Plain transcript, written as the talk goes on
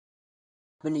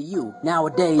Happened to you?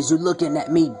 Nowadays you looking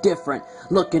at me different,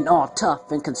 looking all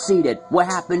tough and conceited. What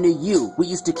happened to you? We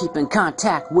used to keep in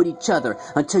contact with each other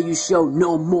until you showed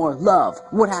no more love.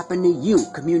 What happened to you?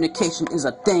 Communication is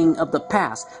a thing of the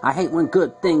past. I hate when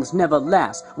good things never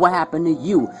last. What happened to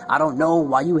you? I don't know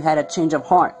why you had a change of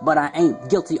heart, but I ain't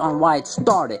guilty on why it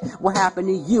started. What happened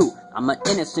to you? I'm an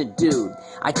innocent dude.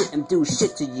 I didn't do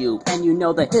shit to you, and you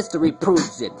know the history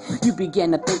proves it. You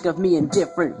began to think of me in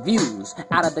different views,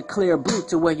 out of the clear blue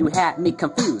to where you had me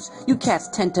confused. You cats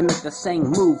tend to make the same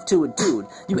move to a dude.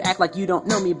 You act like you don't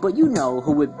know me, but you know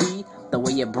who it be. The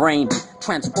way your brain be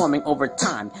transforming over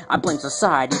time. I blame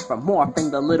society for morphing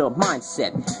the little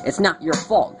mindset. It's not your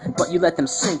fault, but you let them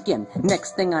sink in.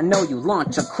 Next thing I know, you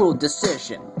launch a cruel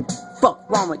decision. Fuck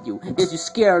wrong with you? Is you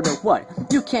scared or what?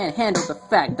 You can't handle the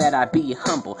fact that I be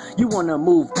humble. You wanna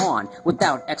move on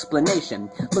without explanation.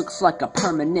 Looks like a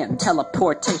permanent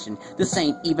teleportation. This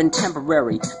ain't even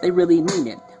temporary, they really mean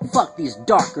it. Fuck these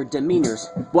darker demeanors.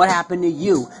 What happened to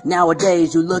you?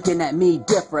 Nowadays you looking at me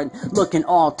different, looking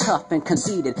all tough and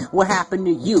conceited. What happened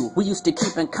to you? We used to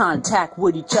keep in contact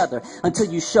with each other until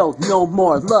you showed no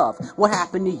more love. What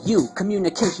happened to you?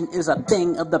 Communication is a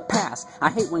thing of the past. I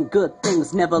hate when good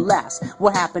things never last.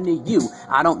 What happened to you?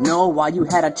 I don't know why you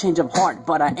had a change of heart,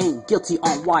 but I ain't guilty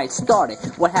on why it started.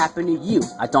 What happened to you?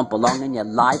 I don't belong in your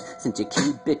life since you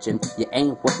keep bitching. You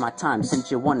ain't worth my time since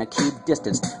you wanna keep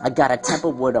distance. I got a temper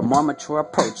with a more mature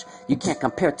approach. You can't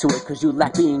compare to it cause you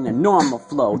lack being a normal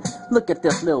flow. Look at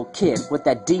this little kid with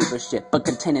that diva shit, but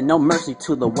containing no mercy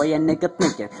to the way a nigga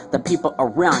thinking. The people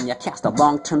around you cast a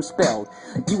long-term spell.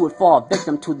 You would fall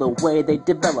victim to the way they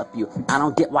develop you. I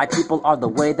don't get why people are the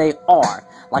way they are.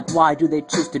 Like why do they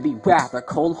choose to be rather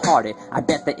cold-hearted? I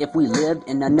bet that if we lived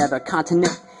in another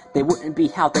continent, they wouldn't be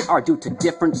how they are due to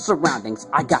different surroundings.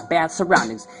 I got bad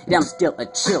surroundings, yet I'm still a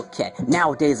chill cat.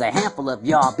 Nowadays a handful of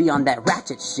y'all be on that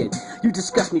ratchet shit. You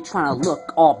disgust me trying to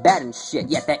look all bad and shit,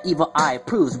 yet that evil eye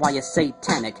proves why you're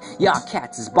satanic. Y'all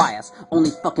cats is biased,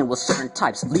 only fucking with certain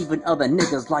types, leaving other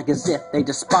niggas like as if they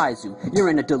despise you. You're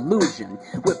in a delusion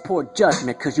with poor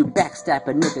judgment cause you backstab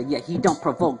a nigga yet he don't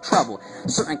provoke trouble.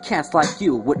 Certain cats like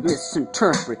you would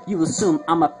misinterpret. You assume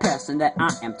I'm a pest and that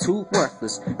I am too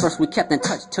worthless. First we kept in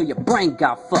touch till your brain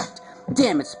got fucked.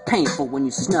 Damn, it's painful when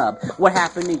you snub. What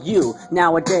happened to you?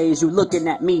 Nowadays you looking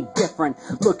at me different,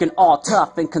 looking all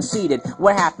tough and conceited.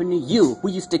 What happened to you?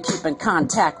 We used to keep in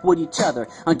contact with each other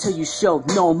until you showed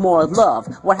no more love.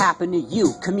 What happened to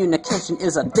you? Communication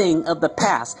is a thing of the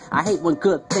past. I hate when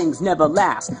good things never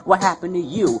last. What happened to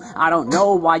you? I don't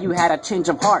know why you had a change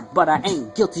of heart, but I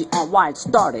ain't guilty on why it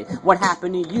started. What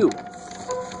happened to you?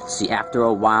 See, after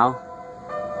a while,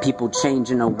 people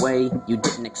change in a way you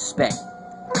didn't expect.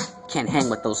 Can't hang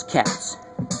with those cats.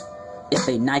 If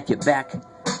they knife you back,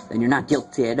 then you're not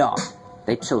guilty at all.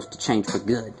 They chose to change for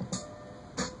good.